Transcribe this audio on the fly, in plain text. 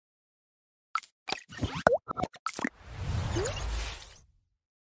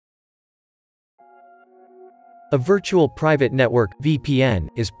A virtual private network (VPN)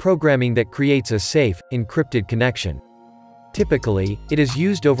 is programming that creates a safe, encrypted connection. Typically, it is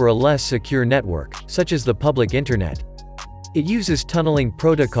used over a less secure network, such as the public internet. It uses tunneling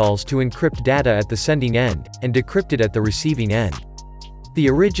protocols to encrypt data at the sending end, and decrypt it at the receiving end. The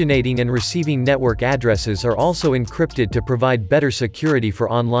originating and receiving network addresses are also encrypted to provide better security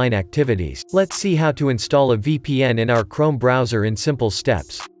for online activities. Let's see how to install a VPN in our Chrome browser in simple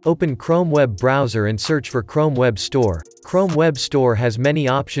steps. Open Chrome web browser and search for Chrome Web Store. Chrome Web Store has many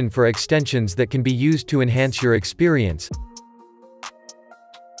options for extensions that can be used to enhance your experience.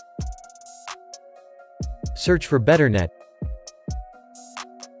 Search for BETTERNET.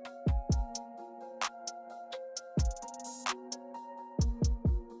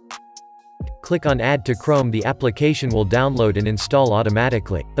 Click on Add to Chrome. The application will download and install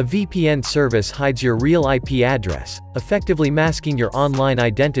automatically. A VPN service hides your real IP address, effectively masking your online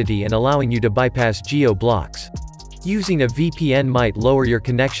identity and allowing you to bypass geo-blocks. Using a VPN might lower your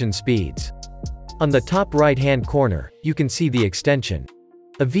connection speeds. On the top right-hand corner, you can see the extension.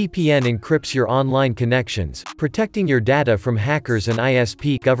 A VPN encrypts your online connections, protecting your data from hackers and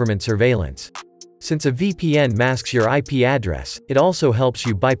ISP government surveillance. Since a VPN masks your IP address, it also helps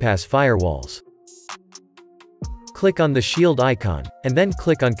you bypass firewalls. Click on the shield icon, and then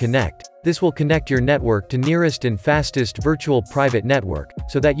click on Connect. This will connect your network to nearest and fastest virtual private network,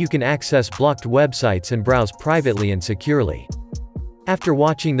 so that you can access blocked websites and browse privately and securely. After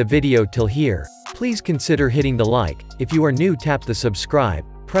watching the video till here, please consider hitting the like. If you are new, tap the subscribe,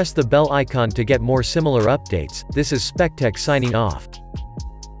 press the bell icon to get more similar updates. This is SpecTech signing off.